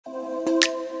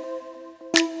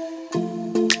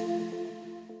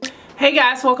Hey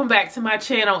guys, welcome back to my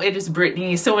channel. It is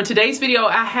Brittany. So in today's video,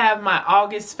 I have my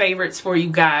August favorites for you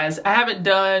guys. I haven't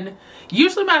done,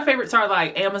 usually my favorites are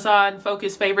like Amazon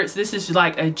focused favorites. This is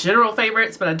like a general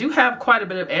favorites, but I do have quite a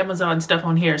bit of Amazon stuff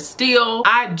on here still.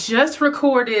 I just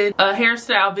recorded a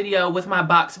hairstyle video with my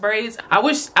box braids. I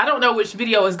don't know which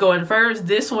video is going first,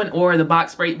 this one or the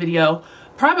box braid video.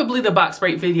 Probably the box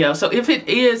braid video. So if it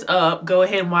is up, go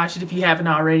ahead and watch it if you haven't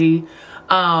already.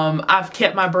 I've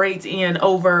kept my braids in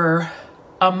over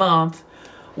a month,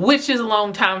 which is a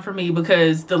long time for me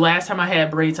because the last time I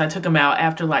had braids, I took them out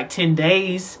after like 10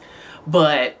 days.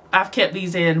 But I've kept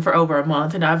these in for over a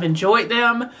month and I've enjoyed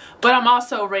them. But I'm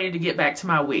also ready to get back to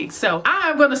my wigs. So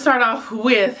I'm going to start off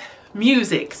with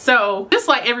music. So just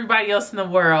like everybody else in the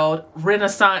world,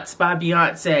 Renaissance by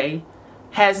Beyonce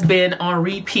has been on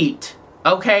repeat.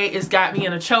 Okay, it's got me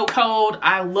in a chokehold.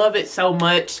 I love it so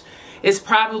much. It's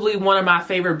probably one of my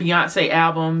favorite Beyonce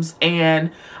albums, and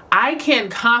I can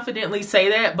confidently say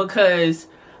that because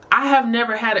I have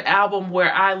never had an album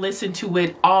where I listen to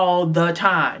it all the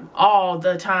time, all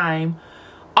the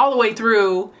way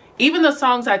through. Even the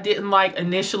songs I didn't like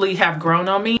initially have grown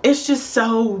on me. It's just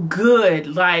so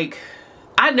good. Like,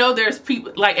 I know there's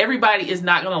people, like everybody is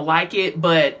not gonna like it,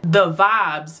 but the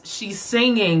vibes, she's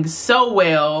singing so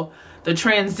well, the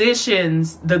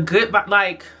transitions, the good,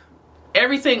 like,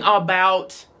 everything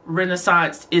about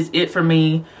Renaissance is it for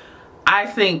me. I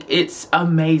think it's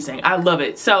amazing. I love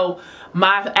it. So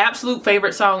my absolute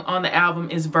favorite song on the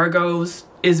album is Virgo's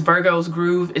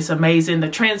Groove. It's amazing. The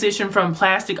transition from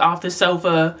Plastic Off the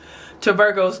Sofa to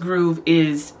Virgo's Groove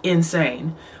is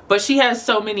insane. But she has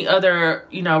so many other,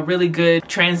 you know, really good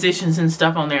transitions and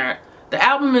stuff on there. The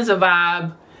album is a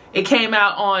vibe. It came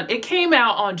out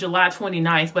on July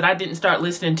 29th, but I didn't start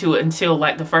listening to it until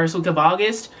like the first week of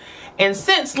August. And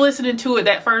since listening to it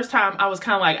that first time, I was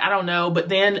kind of like, I don't know. But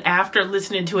then after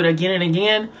listening to it again and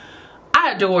again,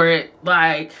 I adore it.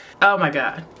 Like, oh my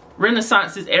God.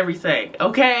 Renaissance is everything,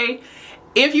 okay?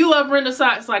 If you love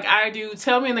Renaissance like I do,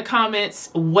 tell me in the comments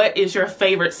what is your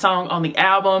favorite song on the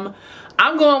album.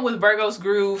 I'm going with Virgo's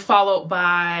Groove, followed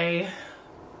by...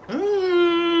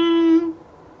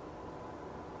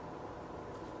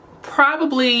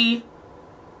 probably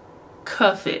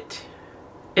Cuff It.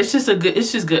 It's just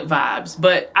good vibes.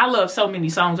 But I love so many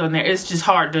songs on there. It's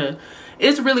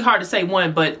really hard to say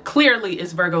one, but clearly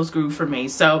it's Virgo's Groove for me.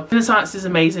 So Renaissance is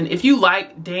amazing. If you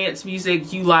like dance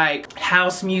music, you like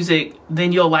house music,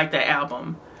 then you'll like that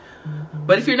album.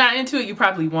 But if you're not into it, you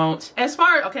probably won't.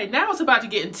 Okay, now it's about to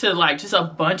get into like just a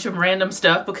bunch of random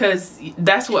stuff because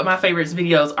that's what my favorites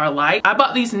videos are like. I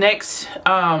bought these next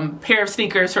pair of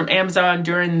sneakers from Amazon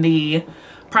during the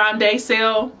Prime Day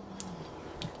sale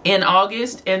in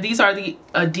August, and these are the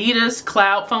Adidas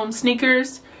Cloud Foam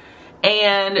sneakers,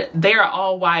 and they are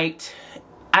all white.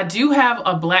 I do have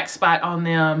a black spot on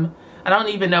them. I don't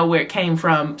even know where it came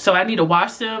from, so I need to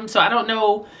wash them. So I don't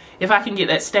know if I can get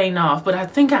that stain off, but I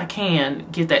think I can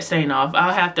get that stain off.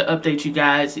 I'll have to update you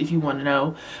guys if you want to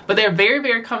know. But they're very,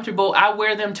 very comfortable. I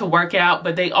wear them to work out,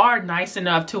 but they are nice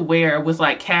enough to wear with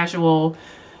like casual,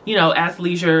 you know,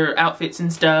 athleisure outfits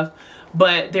and stuff.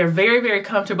 But they're very, very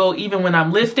comfortable even when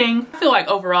I'm lifting. I feel like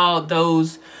overall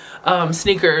those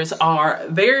sneakers are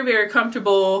very, very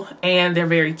comfortable and they're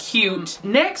very cute.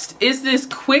 Next is this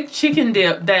quick chicken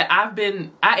dip that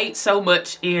I ate so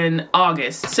much in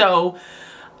August. So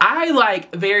I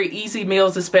like very easy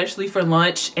meals, especially for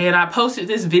lunch. And I posted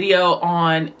this video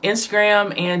on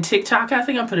Instagram and TikTok. I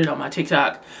think I put it on my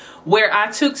TikTok, where I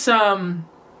took some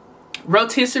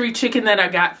rotisserie chicken that I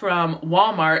got from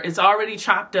Walmart. It's already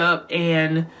chopped up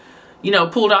and, you know,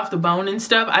 pulled off the bone and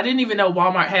stuff. I didn't even know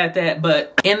Walmart had that,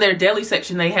 but in their deli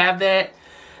section, they have that.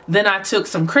 Then I took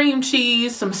some cream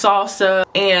cheese, some salsa,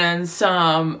 and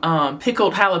some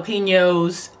pickled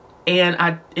jalapenos. And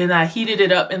I heated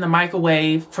it up in the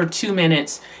microwave for 2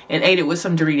 minutes and ate it with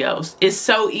some Doritos. It's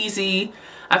so easy.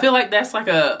 I feel like that's like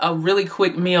a really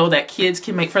quick meal that kids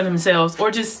can make for themselves, or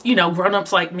just, you know,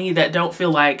 grown-ups like me that don't feel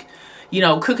like, you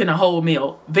know, cooking a whole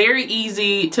meal. Very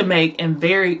easy to make and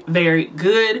very, very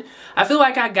good. I feel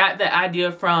like I got the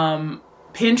idea from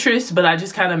Pinterest, but I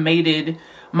just kind of made it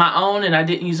my own, and I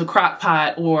didn't use a crock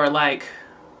pot, or like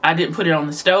I didn't put it on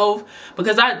the stove,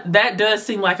 because that does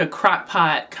seem like a crock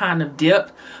pot kind of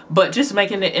dip. But just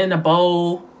making it in a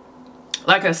bowl,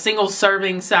 like a single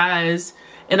serving size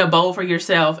in a bowl for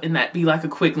yourself, and that be like a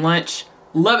quick lunch.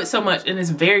 Love it so much, and it's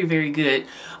very, very good.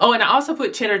 Oh, and I also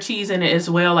put cheddar cheese in it as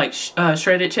well, like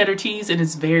shredded cheddar cheese, and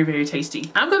it's very, very tasty.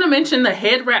 I'm going to mention the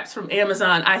head wraps from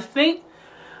Amazon. I think,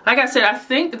 like I said, I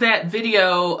think that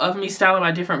video of me styling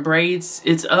my different braids,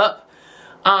 it's up.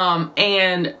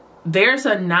 And there's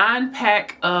a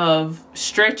 9-pack of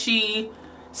stretchy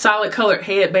solid colored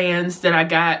headbands that I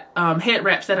got, head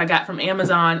wraps that I got from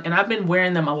Amazon, and I've been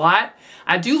wearing them a lot.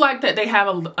 I do like that they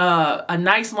have a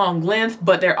nice long length,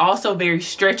 but they're also very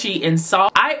stretchy and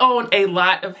soft. I own a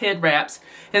lot of head wraps,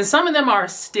 and some of them are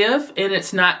stiff, and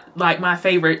it's not like my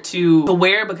favorite to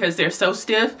wear because they're so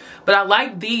stiff. But I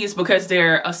like these because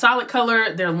they're a solid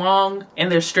color, they're long, and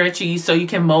they're stretchy, so you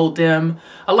can mold them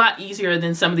a lot easier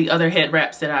than some of the other head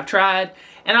wraps that I've tried.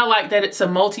 And I like that it's a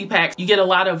multi-pack. You get a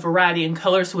lot of variety in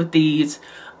colors with these,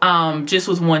 just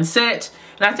with one set.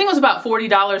 And I think it was about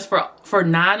 $40 for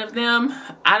 9 of them.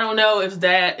 I don't know if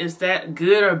that is that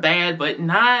good or bad, but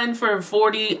 9 for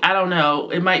 $40, I don't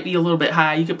know. It might be a little bit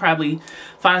high. You could probably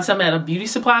find some at a beauty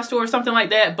supply store or something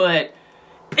like that, but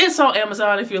it's on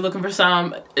Amazon if you're looking for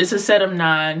some. It's a set of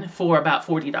 9 for about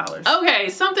 $40. Okay,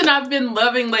 something I've been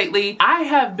loving lately. I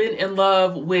have been in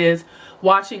love with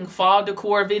watching fall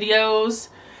decor videos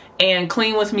and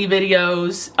clean with me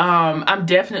videos. I'm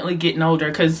definitely getting older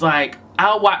because, like,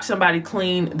 I'll watch somebody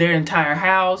clean their entire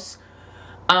house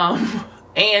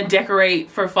and decorate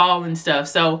for fall and stuff.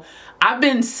 So I've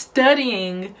been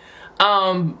studying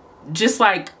just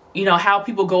like, you know, how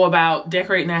people go about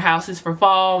decorating their houses for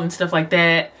fall and stuff like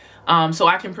that, so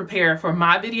I can prepare for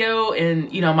my video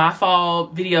and, you know, my fall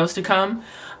videos to come.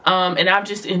 And I've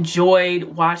just enjoyed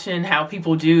watching how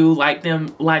people do, like,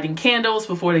 them lighting candles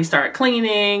before they start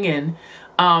cleaning, and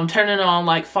turning on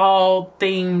like fall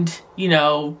themed, you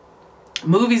know,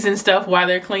 movies and stuff while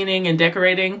they're cleaning and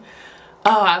decorating.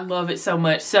 Oh, I love it so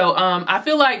much. So I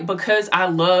feel like because I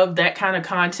love that kind of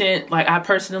content, like, I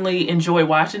personally enjoy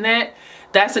watching that.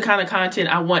 That's the kind of content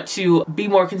I want to be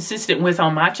more consistent with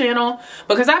on my channel,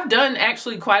 because I've done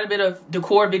actually quite a bit of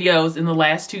decor videos in the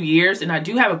last 2 years, and I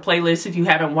do have a playlist if you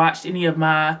haven't watched any of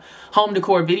my home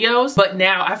decor videos. But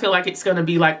now I feel like it's going to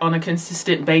be like on a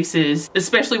consistent basis,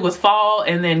 especially with fall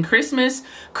and then Christmas.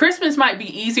 Christmas might be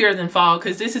easier than fall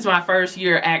because this is my first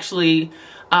year actually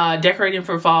decorating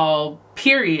for fall,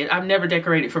 period. I've never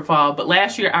decorated for fall, but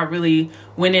last year I really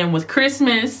went in with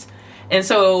Christmas. And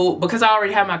so because I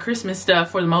already have my Christmas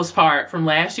stuff for the most part from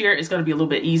last year, it's going to be a little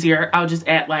bit easier. I'll just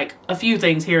add like a few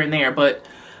things here and there, but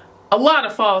a lot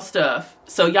of fall stuff.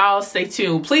 So y'all stay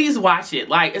tuned. Please watch it.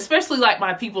 Like, especially like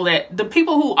the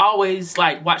people who always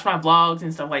like watch my vlogs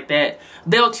and stuff like that,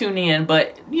 they'll tune in.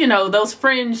 But, you know, those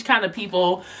fringe kind of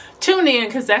people, tune in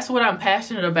because that's what I'm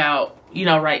passionate about, you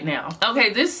know, right now. Okay,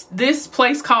 this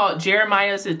place called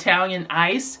Jeremiah's Italian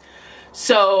Ice.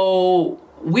 So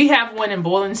we have one in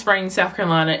Boiling Springs, South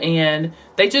Carolina, and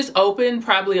they just opened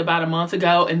probably about a month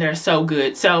ago, and they're so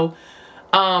good. So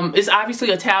it's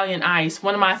obviously Italian ice.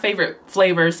 One of my favorite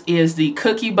flavors is the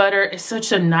cookie butter. It's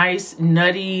such a nice,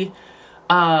 nutty,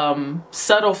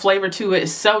 subtle flavor to it.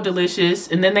 It's so delicious.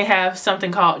 And then they have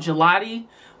something called gelati,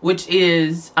 which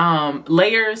is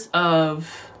layers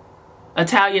of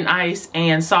Italian ice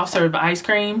and soft serve ice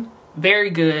cream. Very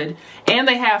good. And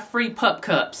they have free pup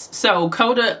cups. So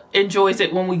Coda enjoys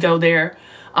it when we go there.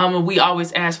 We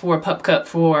always ask for a pup cup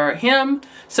for him.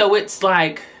 So it's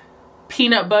like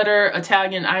peanut butter,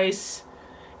 Italian ice,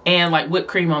 and like whipped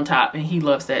cream on top, and he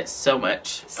loves that so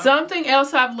much. Something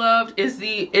else I've loved is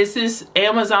this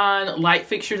Amazon light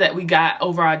fixture that we got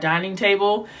over our dining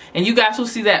table, and you guys will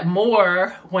see that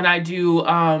more when I do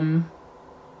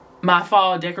my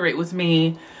fall decorate with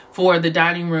me for the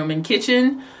dining room and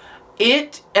kitchen.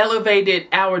 It elevated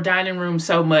our dining room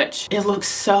so much. It looks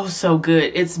so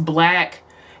good. It's black,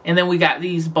 and then we got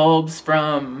these bulbs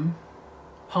from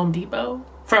Home Depot,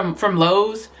 from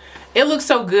Lowe's. It looks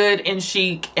so good and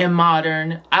chic and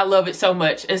modern. I love it so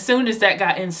much. As soon as that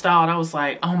got installed, I was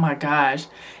like, oh my gosh,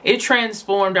 it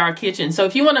transformed our kitchen. So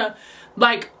if you want to,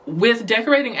 like, with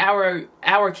decorating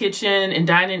our kitchen and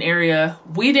dining area,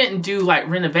 we didn't do like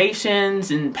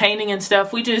renovations and painting and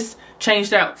stuff. We just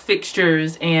changed out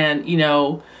fixtures and, you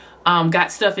know,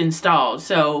 got stuff installed.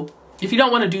 So if you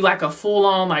don't want to do like a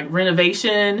full-on like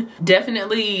renovation,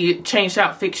 definitely change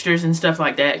out fixtures and stuff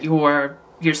like that. Your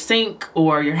sink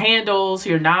or your handles,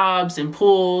 your knobs and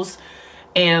pulls,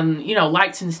 and, you know,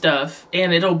 lights and stuff,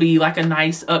 and it'll be like a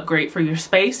nice upgrade for your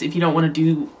space if you don't want to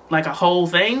do like a whole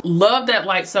thing. Love that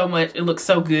light so much. It looks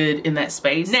so good in that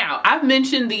space. Now, I've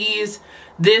mentioned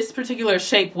this particular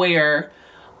shapewear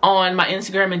on my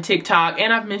Instagram and TikTok,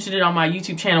 and I've mentioned it on my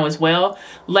YouTube channel as well.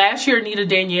 Last year, Nita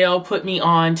Danielle put me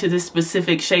on to this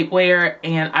specific shapewear,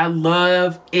 and I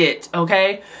love it,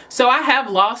 okay? So I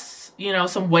have lost, you know,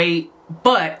 some weight,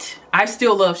 but I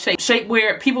still love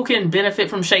shapewear. People can benefit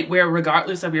from shapewear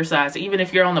regardless of your size. Even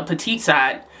if you're on the petite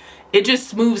side, it just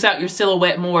smooths out your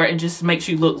silhouette more and just makes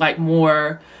you look like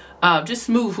more just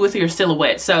smooth with your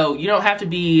silhouette. So you don't have to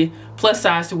be plus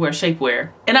size to wear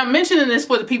shapewear. And I'm mentioning this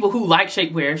for the people who like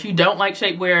shapewear. If you don't like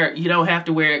shapewear, you don't have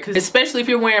to wear it, because especially if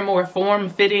you're wearing more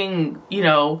form-fitting, you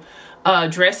know,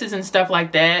 dresses and stuff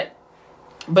like that.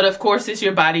 But of course, it's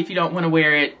your body. If you don't want to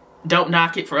wear it, don't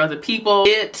knock it for other people.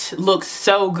 It looks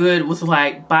so good with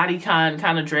like bodycon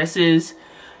kind of dresses.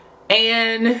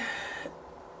 And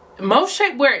most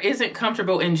shapewear isn't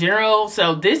comfortable in general,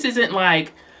 so this isn't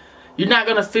like, you're not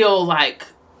gonna feel like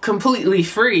completely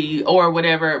free or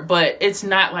whatever, but it's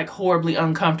not like horribly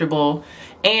uncomfortable,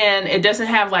 and it doesn't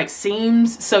have like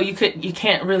seams, so you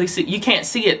can't really see, you can't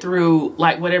see it through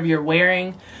like whatever you're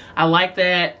wearing. I like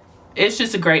that. It's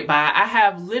just a great buy. I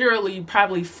have literally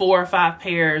probably 4 or 5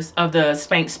 pairs of the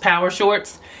Spanx Power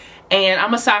Shorts, and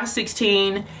I'm a size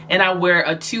 16 and I wear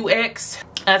a 2X.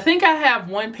 I think I have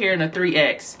 1 pair in a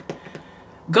 3X.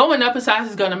 Going up a size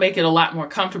is going to make it a lot more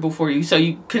comfortable for you, so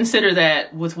you consider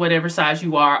that with whatever size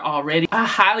you are already. I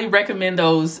highly recommend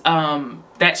those, that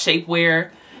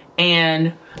shapewear.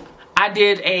 And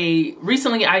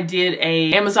recently I did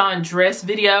a Amazon dress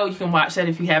video. You can watch that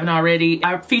if you haven't already.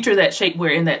 I feature that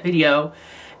shapewear in that video,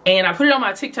 and I put it on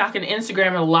my TikTok and Instagram,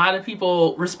 and a lot of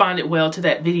people responded well to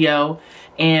that video,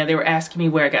 and they were asking me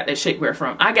where I got that shapewear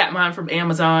from. I got mine from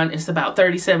Amazon. It's about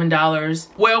 $37.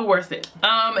 Well worth it.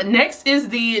 Next is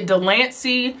the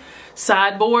Delancey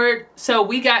sideboard. So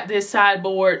we got this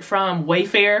sideboard from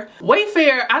Wayfair.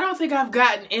 Wayfair, I don't think I've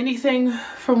gotten anything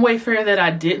from Wayfair that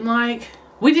I didn't like.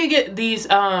 We did get these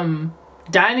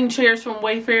dining chairs from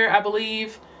Wayfair, I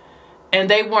believe, and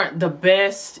they weren't the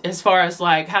best as far as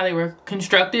like how they were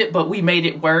constructed, but we made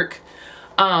it work.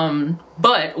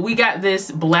 But we got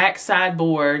this black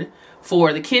sideboard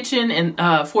for the kitchen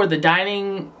and for the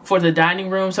dining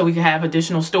room, so we can have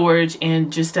additional storage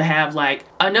and just to have like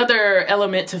another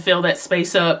element to fill that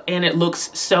space up, and it looks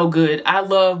so good. I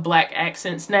love black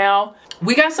accents now.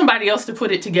 We got somebody else to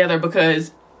put it together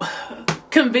because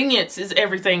convenience is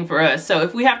everything for us. So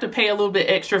if we have to pay a little bit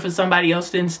extra for somebody else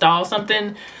to install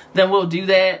something, then we'll do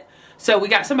that. So we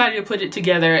got somebody to put it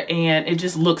together, and it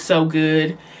just looks so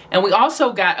good. And we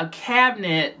also got a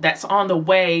cabinet that's on the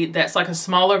way that's like a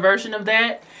smaller version of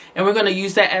that, and we're going to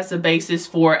use that as the basis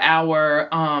for our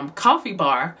coffee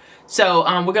bar. So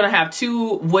we're going to have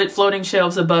 2 wood floating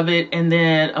shelves above it, and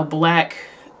then a black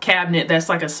cabinet that's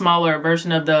like a smaller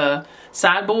version of the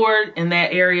sideboard in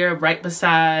that area right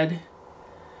beside,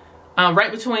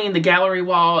 right between the gallery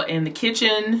wall and the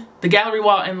kitchen, the gallery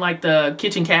wall and like the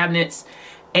kitchen cabinets.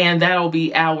 And that'll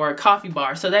be our coffee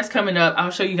bar. So that's coming up.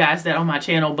 I'll show you guys that on my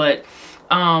channel. But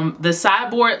the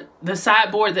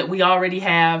sideboard that we already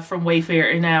have from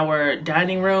Wayfair in our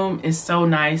dining room is so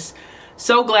nice.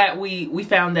 So glad we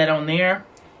found that on there.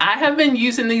 I have been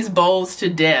using these bowls to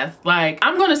death. Like,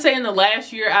 I'm gonna say in the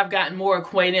last year I've gotten more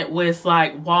acquainted with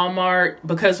like Walmart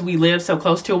because we live so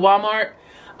close to a Walmart.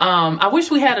 I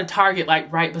wish we had a Target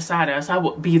like right beside us. I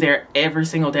would be there every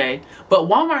single day. But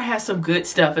Walmart has some good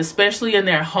stuff, especially in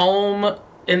their home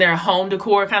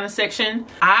decor kind of section.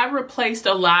 I replaced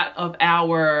a lot of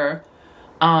our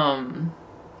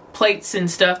plates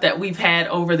and stuff that we've had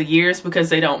over the years because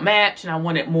they don't match, and I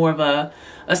wanted more of a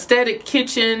aesthetic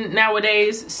kitchen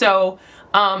nowadays. So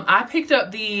I picked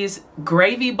up these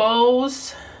gravy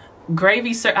bowls.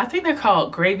 I think they're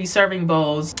called gravy serving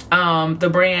bowls, the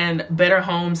brand Better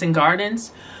Homes and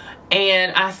Gardens,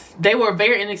 and they were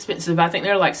very inexpensive. I think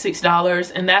they're like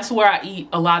 $6, and that's where I eat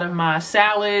a lot of my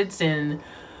salads and,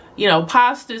 you know,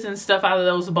 pastas and stuff out of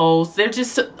those bowls. They're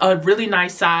just a really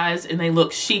nice size, and they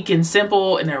look chic and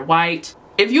simple, and they're white.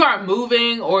 If you are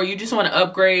moving or you just want to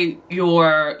upgrade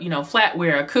your, you know,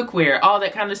 flatware, cookware, all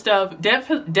that kind of stuff,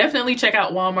 definitely check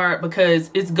out Walmart because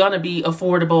it's gonna be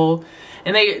affordable.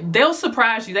 And they'll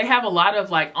surprise you. They have a lot of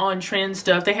like on-trend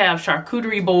stuff. They have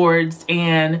charcuterie boards,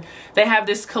 and they have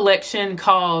this collection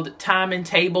called Time and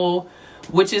Table,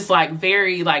 which is like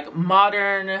very like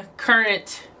modern,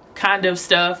 current kind of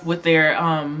stuff with their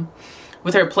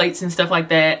plates and stuff like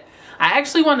that. I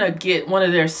actually want to get one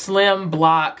of their slim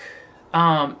block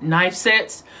knife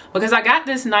sets because I got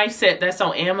this knife set that's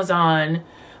on Amazon,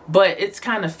 but it's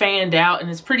kind of fanned out and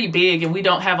it's pretty big, and we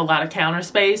don't have a lot of counter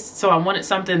space, so I wanted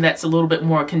something that's a little bit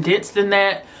more condensed than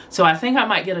that. So I think I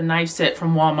might get a knife set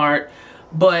from Walmart.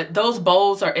 But those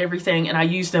bowls are everything, and I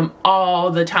use them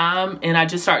all the time, and I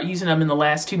just started using them in the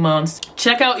last 2 months.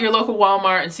 Check out your local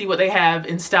Walmart and see what they have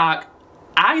in stock.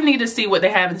 I need to see what they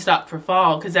have in stock for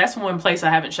fall because that's one place I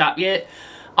haven't shopped yet.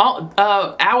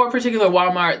 Our particular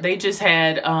Walmart, they just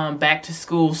had back to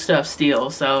school stuff still,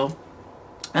 so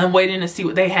I'm waiting to see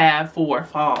what they have for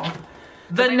fall.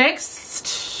 The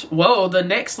next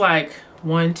like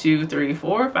 1, 2, 3,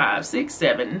 4, 5, 6,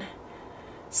 7.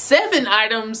 7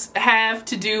 items have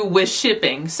to do with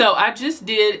shipping. So I just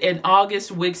did an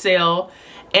August wig sale,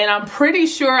 and I'm pretty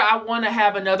sure I want to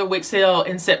have another wig sale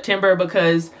in September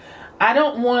because I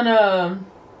don't want to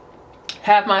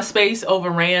have my space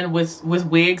overran with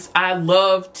wigs. I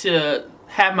love to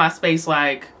have my space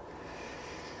like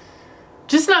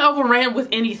just not overran with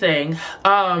anything.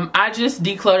 I just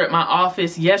decluttered my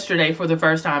office yesterday for the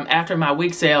first time after my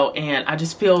wig sale, and I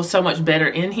just feel so much better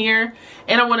in here.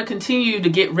 And I want to continue to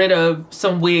get rid of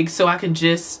some wigs so I can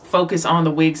just focus on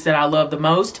the wigs that I love the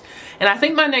most. And I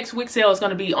think my next wig sale is going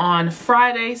to be on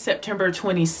Friday, September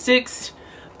 26th,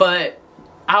 but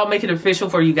I'll make it official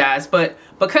for you guys. But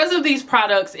because of these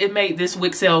products, it made this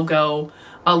wig sale go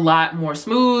a lot more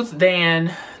smooth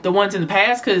than the ones in the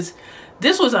past, because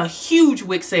this was a huge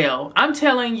wig sale. I'm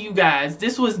telling you guys,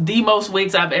 this was the most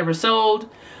wigs I've ever sold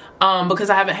because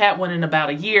I haven't had one in about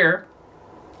a year.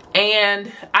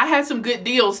 And I had some good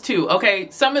deals too. Okay,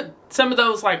 some of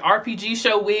those like RPG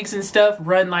show wigs and stuff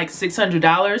run like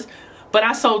 $600, but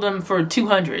I sold them for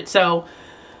 $200. So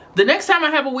the next time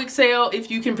I have a wig sale, if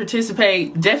you can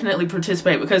participate, definitely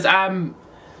participate, because I'm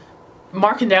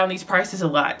marking down these prices a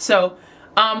lot. So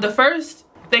the first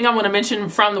thing I want to mention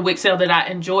from the wig sale that I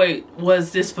enjoyed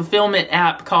was this fulfillment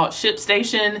app called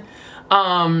ShipStation.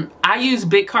 I use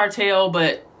Big Cartel,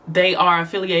 but they are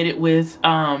affiliated with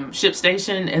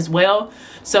ShipStation as well.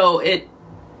 So it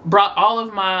brought all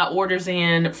of my orders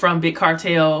in from Big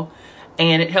Cartel,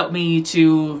 and it helped me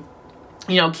to,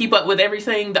 you know, keep up with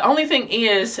everything. The only thing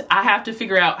is I have to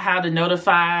figure out how to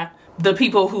notify the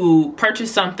people who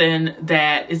purchase something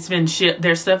that it's been shipped,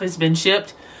 their stuff has been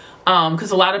shipped.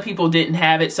 Because a lot of people didn't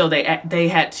have it, so they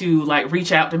had to like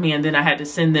reach out to me, and then I had to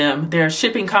send them their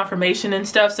shipping confirmation and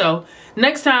stuff. So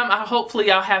next time,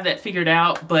 hopefully I'll have that figured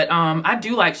out. But I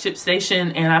do like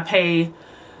ShipStation, and I pay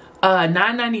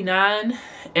 $9.99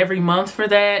 every month for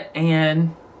that,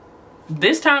 and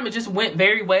this time it just went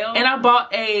very well. And I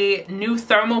bought a new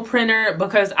thermal printer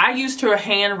because I used to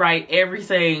handwrite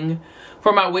everything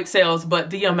for my wig sales,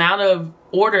 but the amount of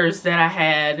orders that I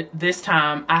had this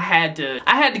time, I had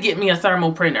to get me a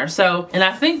thermal printer. So, and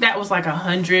I think that was like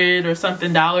 $100 or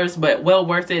something, but well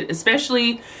worth it,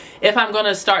 especially if I'm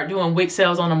gonna start doing wig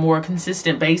sales on a more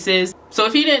consistent basis. So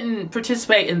if you didn't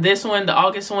participate in this one, the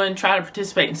August one, try to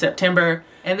participate in September.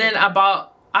 And then I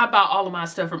bought all of my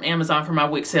stuff from Amazon for my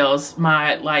wig sales,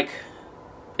 my like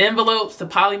envelopes, the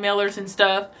poly mailers and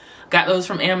stuff. Got those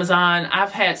from Amazon.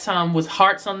 I've had some with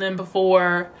hearts on them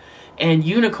before and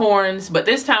unicorns, but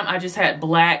this time I just had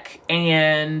black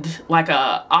and like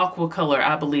a aqua color,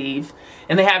 I believe.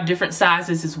 And they have different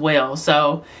sizes as well.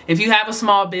 So if you have a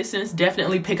small business,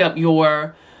 definitely pick up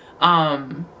your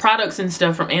products and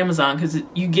stuff from Amazon, because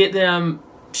you get them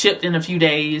shipped in a few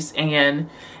days, and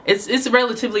it's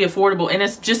relatively affordable, and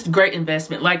it's just a great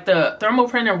investment. Like the thermal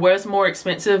printer was more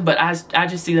expensive, but I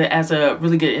just see that as a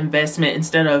really good investment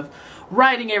instead of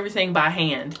writing everything by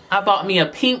hand. I bought me a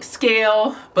pink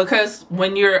scale because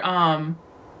when you're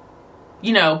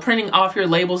you know, printing off your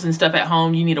labels and stuff at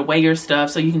home, you need to weigh your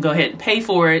stuff, so you can go ahead and pay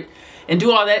for it and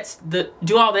do all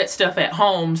that stuff at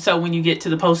home. So when you get to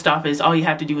the post office, all you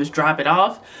have to do is drop it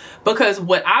off. Because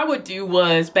what I would do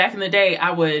was, back in the day,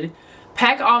 I would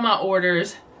pack all my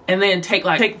orders and then take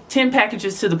 10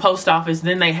 packages to the post office.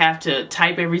 Then they have to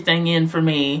type everything in for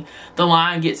me. The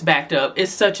line gets backed up.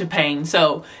 It's such a pain.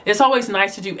 So it's always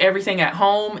nice to do everything at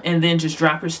home and then just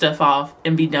drop your stuff off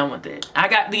and be done with it. I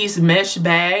got these mesh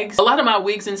bags. A lot of my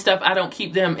wigs and stuff, I don't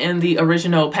keep them in the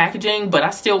original packaging, but I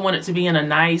still want it to be in a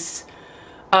nice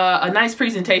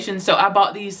presentation. So I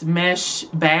bought these mesh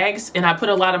bags, and I put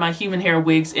a lot of my human hair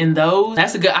wigs in those.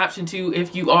 That's a good option too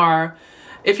if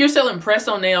you're selling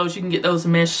press-on nails. You can get those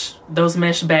mesh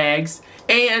bags,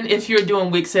 and if you're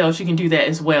doing wig sales, you can do that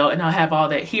as well. And I'll have all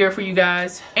that here for you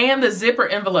guys. And the zipper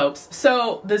envelopes.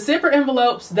 So the zipper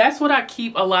envelopes, that's what I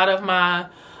keep a lot of my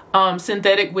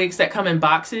synthetic wigs that come in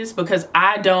boxes, because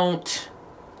I don't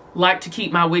like to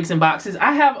keep my wigs in boxes.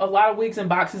 I have a lot of wigs in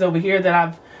boxes over here that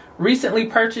I've recently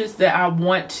purchased that I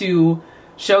want to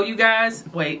show you guys.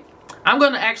 Wait, I'm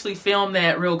going to actually film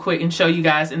that real quick and show you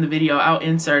guys in the video. I'll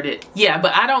insert it. Yeah,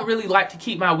 but I don't really like to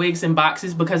keep my wigs in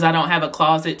boxes because I don't have a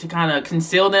closet to kind of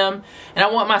conceal them, and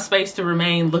I want my space to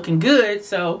remain looking good.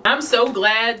 So I'm so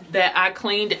glad that I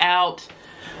cleaned out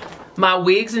my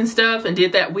wigs and stuff and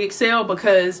did that wig sale,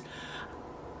 because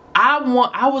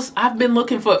I've been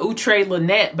looking for Outre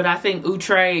Lynette, but I think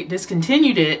Outre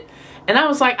discontinued it. And I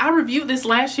was like, I reviewed this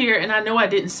last year, and I know I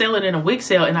didn't sell it in a wig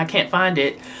sale, and I can't find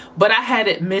it, but I had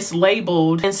it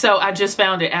mislabeled, and so I just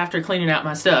found it after cleaning out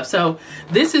my stuff. So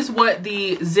this is what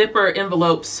the zipper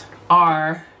envelopes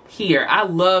are here. I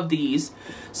love these.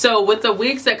 So with the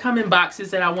wigs that come in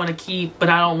boxes that I want to keep, but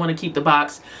I don't want to keep the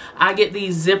box, I get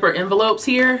these zipper envelopes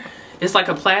here. It's like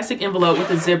a plastic envelope with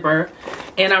a zipper,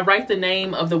 and I write the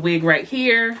name of the wig right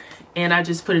here, and I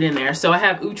just put it in there. So I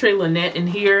have Outre Lynette in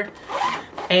here,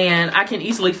 and I can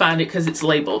easily find it because it's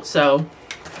labeled. So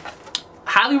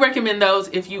highly recommend those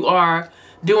if you are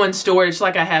doing storage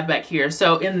like I have back here.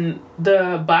 So in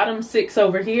the bottom 6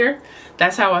 over here,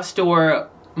 that's how I store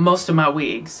most of my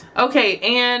wigs. Okay,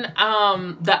 and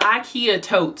the IKEA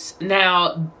totes.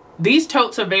 Now these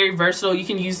totes are very versatile. You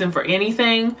can use them for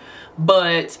anything,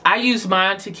 but I use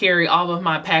mine to carry all of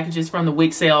my packages from the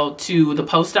wig sale to the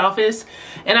post office.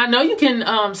 And I know you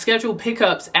can schedule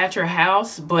pickups at your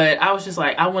house, but I was just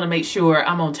like, I want to make sure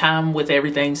I'm on time with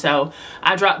everything. So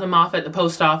I dropped them off at the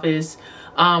post office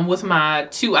with my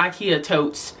 2 IKEA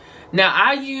totes. Now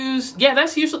I use, yeah,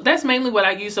 that's mainly what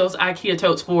I use those IKEA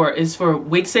totes for, is for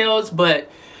wig sales, but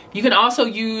you can also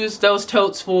use those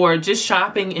totes for just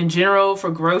shopping in general,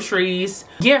 for groceries,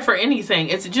 yeah, for anything.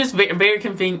 It's just very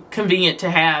convenient to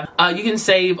have. You can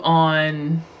save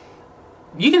on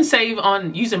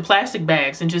using plastic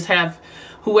bags and just have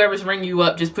whoever's ringing you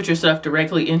up just put your stuff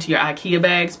directly into your IKEA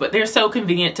bags. But they're so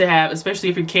convenient to have, especially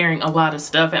if you're carrying a lot of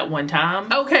stuff at one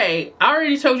time. Okay, I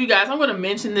already told you guys, I'm going to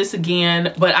mention this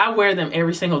again, but I wear them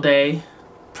every single day.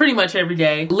 Pretty much every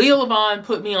day. Leah Levon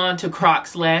put me on to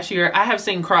Crocs last year. I have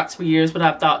seen Crocs for years, but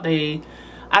I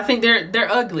think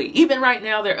they're ugly. Even right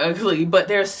now they're ugly, but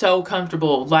they're so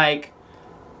comfortable. Like,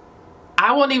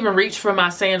 I won't even reach for my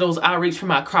sandals. I'll reach for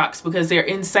my Crocs because they're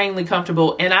insanely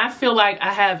comfortable. And I feel like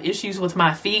I have issues with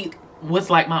my feet, with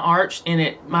like my arch,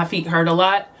 and my feet hurt a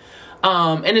lot.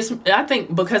 And I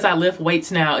think because I lift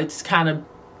weights now, it's kind of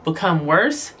become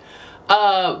worse.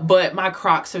 But my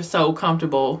Crocs are so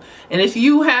comfortable. And if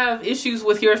you have issues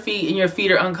with your feet and your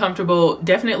feet are uncomfortable,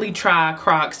 definitely try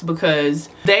Crocs because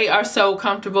they are so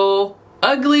comfortable.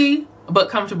 Ugly, but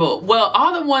comfortable. Well,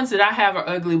 all the ones that I have are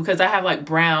ugly because I have like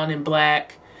brown and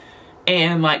black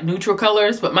and like neutral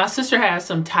colors, but my sister has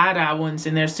some tie-dye ones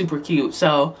and they're super cute.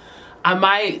 So I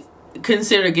might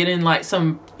consider getting like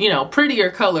some, you know, prettier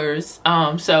colors,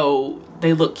 so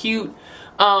they look cute.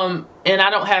 And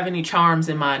I don't have any charms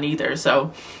in mine either.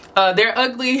 So they're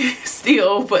ugly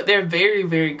still, but they're very,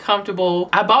 very comfortable.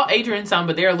 I bought Adrian some,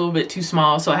 but they're a little bit too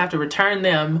small. So I have to return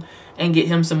them and get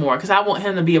him some more because I want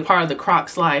him to be a part of the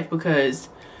Crocs life because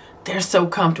they're so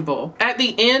comfortable. At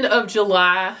the end of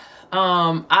July,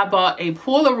 I bought a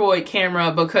Polaroid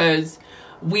camera because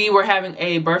we were having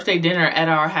a birthday dinner at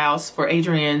our house for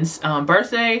Adrian's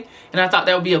birthday. And I thought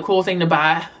that would be a cool thing to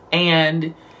buy.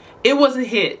 And it was a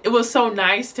hit. It was so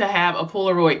nice to have a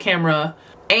Polaroid camera.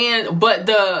 But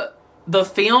the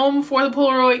film for the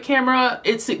Polaroid camera,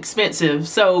 it's expensive.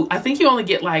 So I think you only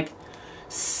get like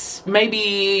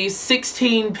maybe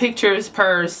 16 pictures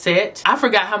per set. I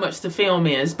forgot how much the film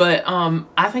is, but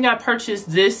I think I purchased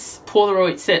this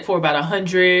Polaroid set for about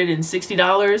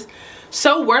 $160.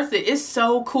 So worth it. It's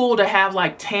so cool to have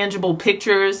like tangible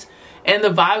pictures, and the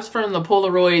vibes from the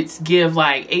Polaroids give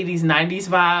like 80s, 90s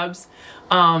vibes.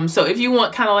 So if you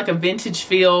want kind of like a vintage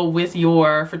feel with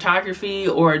your photography,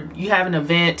 or you have an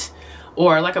event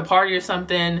or like a party or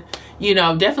something, you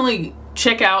know, definitely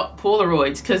check out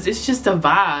Polaroids because it's just a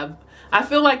vibe. I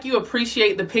feel like you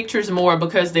appreciate the pictures more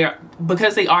because they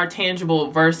are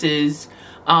tangible versus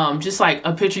just like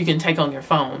a picture you can take on your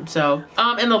phone. So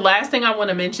and the last thing I want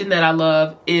to mention that I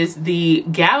love is the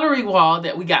gallery wall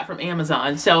that we got from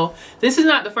Amazon. So this is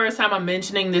not the first time I'm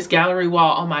mentioning this gallery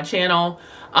wall on my channel.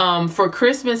 For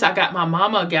Christmas, I got my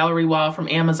mama a gallery wall from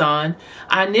Amazon.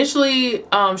 I initially,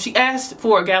 she asked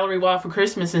for a gallery wall for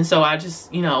Christmas, and so I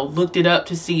just, you know, looked it up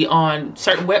to see on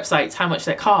certain websites how much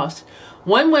that cost.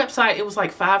 One website, it was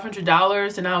like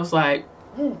 $500, and I was like,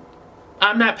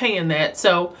 I'm not paying that.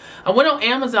 So I went on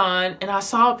Amazon, and I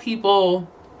saw people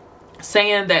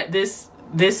saying that this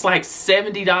like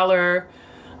 $70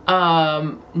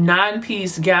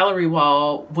 9-piece gallery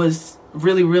wall was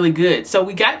really, really good. So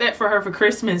we got that for her for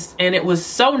Christmas, and it was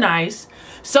so nice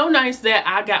that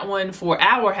I got one for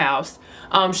our house.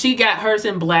 She got hers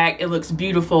in black. It looks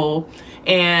beautiful,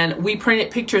 and we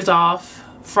printed pictures off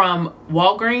from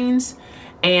Walgreens,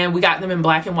 and we got them in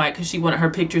black and white because she wanted her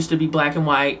pictures to be black and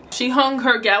white. She hung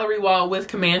her gallery wall with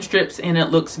command strips, and it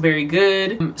looks very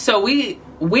good. So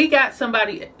we got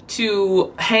somebody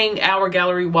to hang our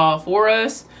gallery wall for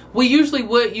us. We usually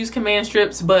would use command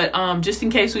strips, but just in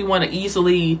case we want to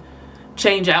easily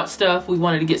change out stuff, we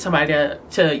wanted to get somebody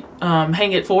to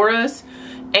hang it for us.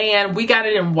 And we got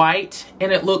it in white,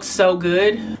 and it looks so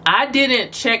good. I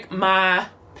didn't check my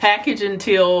package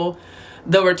until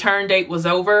the return date was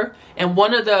over, and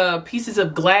one of the pieces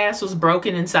of glass was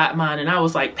broken inside mine, and I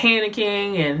was like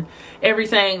panicking and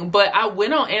everything. But I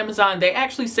went on Amazon. They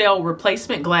actually sell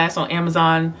replacement glass on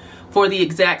Amazon for the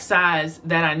exact size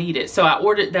that I needed. So I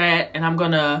ordered that, and I'm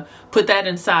gonna put that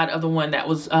inside of the one that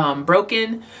was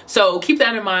broken. So keep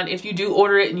that in mind. If you do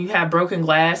order it and you have broken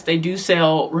glass, they do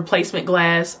sell replacement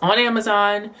glass on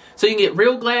Amazon. So you can get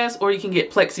real glass or you can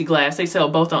get plexiglass. They sell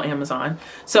both on Amazon.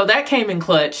 So that came in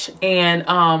clutch, and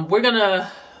we're gonna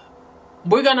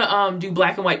do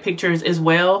black and white pictures as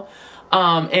well.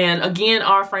 And again,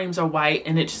 our frames are white,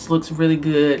 and it just looks really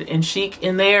good and chic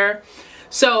in there.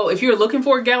 So if you're looking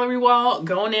for a gallery wall,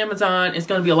 go on Amazon. It's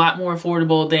going to be a lot more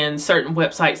affordable than certain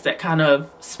websites that kind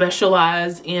of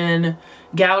specialize in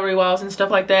gallery walls and stuff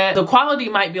like that. The quality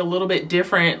might be a little bit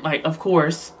different. Like, of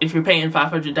course, if you're paying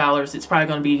 $500, it's probably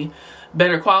going to be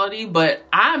better quality, but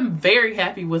I'm very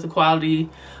happy with the quality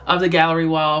of the gallery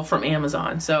wall from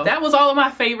Amazon. So that was all of my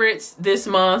favorites this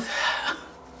month.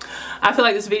 I feel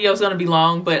like this video is going to be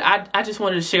long, but I just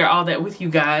wanted to share all that with you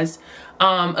guys.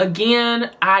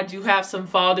 Again, I do have some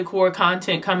fall decor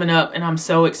content coming up, and I'm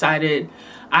so excited.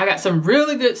 I got some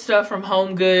really good stuff from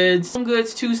Home Goods. Home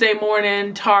Goods Tuesday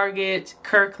morning, Target,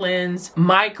 Kirkland's,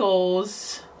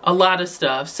 Michael's, a lot of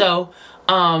stuff. So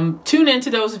tune into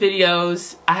those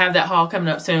videos. I have that haul coming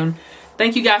up soon.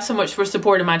 Thank you guys so much for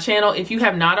supporting my channel. If you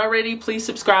have not already, please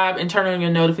subscribe and turn on your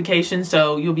notifications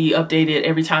so you'll be updated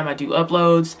every time I do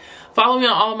uploads. Follow me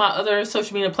on all of my other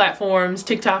social media platforms,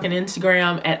 TikTok and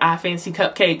Instagram at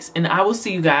iFancyCupcakes, and I will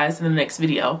see you guys in the next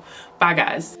video. Bye,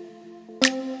 guys.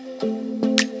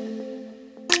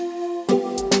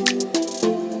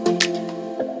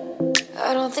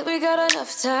 I don't think we got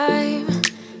enough time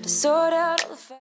to sort out all the